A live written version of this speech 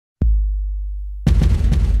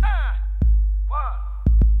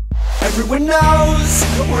Everyone knows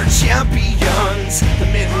we're champions. The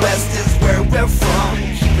Midwest is where we're from.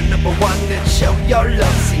 Keep it number one and show your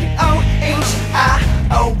love. See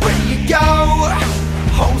O-H-I-O, where do you go?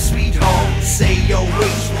 Home sweet home. Say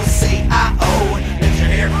O-H, we'll say I-O. Let your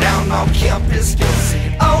hair down on campus, you'll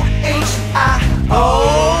sing O-H-I-O.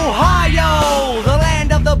 Ohio, the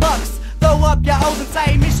land of the Bucks. Throw up your O's and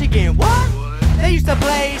say Michigan. What? They used to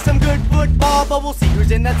play some good football, but we'll see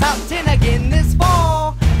who's in the top 10 again this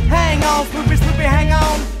fall. Hang on, Sloopy, Sloopy, hang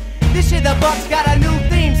on. This year the Bucks got a new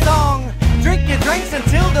theme song. Drink your drinks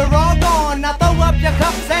until they're all gone. Now throw up your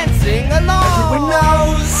cups and sing along. Everyone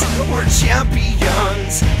knows we're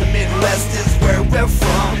champions. The Midwest is where we're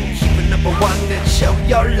from. Keep it number one and show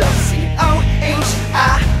your love. See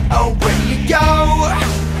O-H-I-O, where do you go?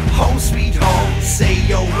 Home sweet home. Say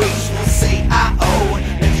O-H, we'll say I-O.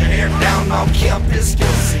 Let your hair down on campus, you'll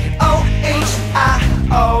sing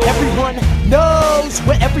O-H-I-O. Everyone knows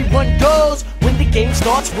where everyone goes. When the game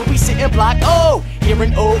starts, we'll be sitting block O. Here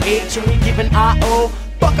in O-H and we giving I-O.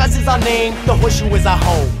 Buckeyes is our name, the horseshoe is our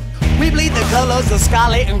home. We bleed the colors of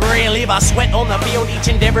scarlet and gray and leave our sweat on the field each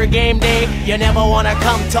and every game day. You never wanna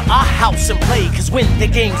come to our house and play, cause when the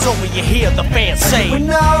game's over you hear the fans say Everyone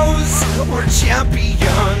knows we're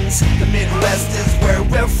champions. The Midwest is where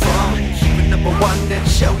we're from. Keep it number one and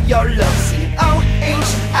show your love. See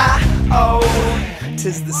O-H-I-O.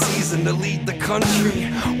 'Tis the season to lead the country.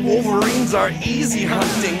 Wolverines are easy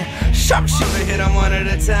hunting. Sharpshooter hit them one at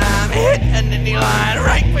a time. Hit an enemy line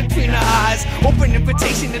right between the eyes. Open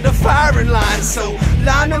invitation to the firing line. So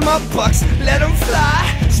line them up, Bucks, let them fly.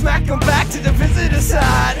 Smack them back to the visitor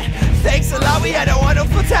side. Thanks a lot, we had a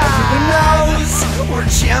wonderful time. Everyone knows we're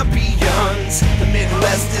champions. The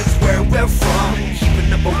Midwest is where we're from. Keep it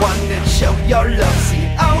number one and show your love. See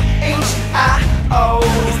O-H-I-O.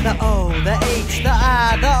 It's the O, the H, the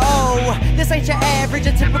I, the O. This ain't your average,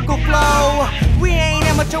 a typical flow. We ain't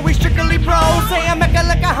amateur, we strictly pro. Say a mecca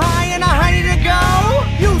like a high and a honey to go.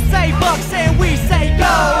 You say Bucks and we say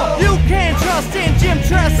go. You can trust in Jim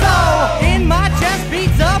Tressel. In my chest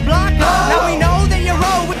beats a block O. Now we know that you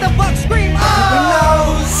roll with the Bucks, scream O. Everyone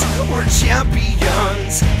knows we're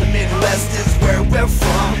champions. The Midwest is where we're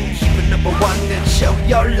from. Keep it number one and show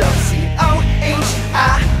your love. See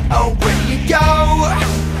O-H-I-O, where do you go?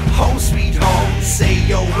 Home sweet home. Say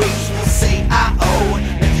O-H, we'll say I-O.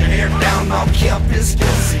 Let your hair down on campus,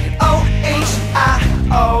 you'll sing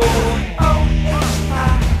O-H-I-O.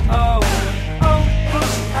 O-H-I-O.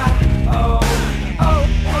 O-H-I-O.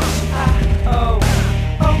 O-H-I-O.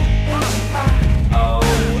 O-H-I-O.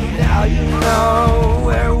 Now you know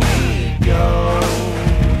where we go.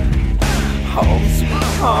 Home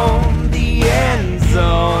sweet home, the end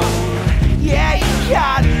zone. Yeah, you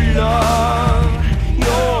gotta love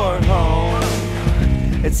your home.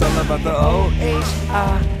 It's all about the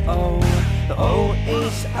O-H-I-O. The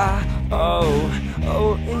O-H-I-O.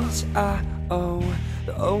 O-H-I-O.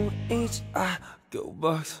 The O-H-I. Go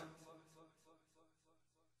Bucks.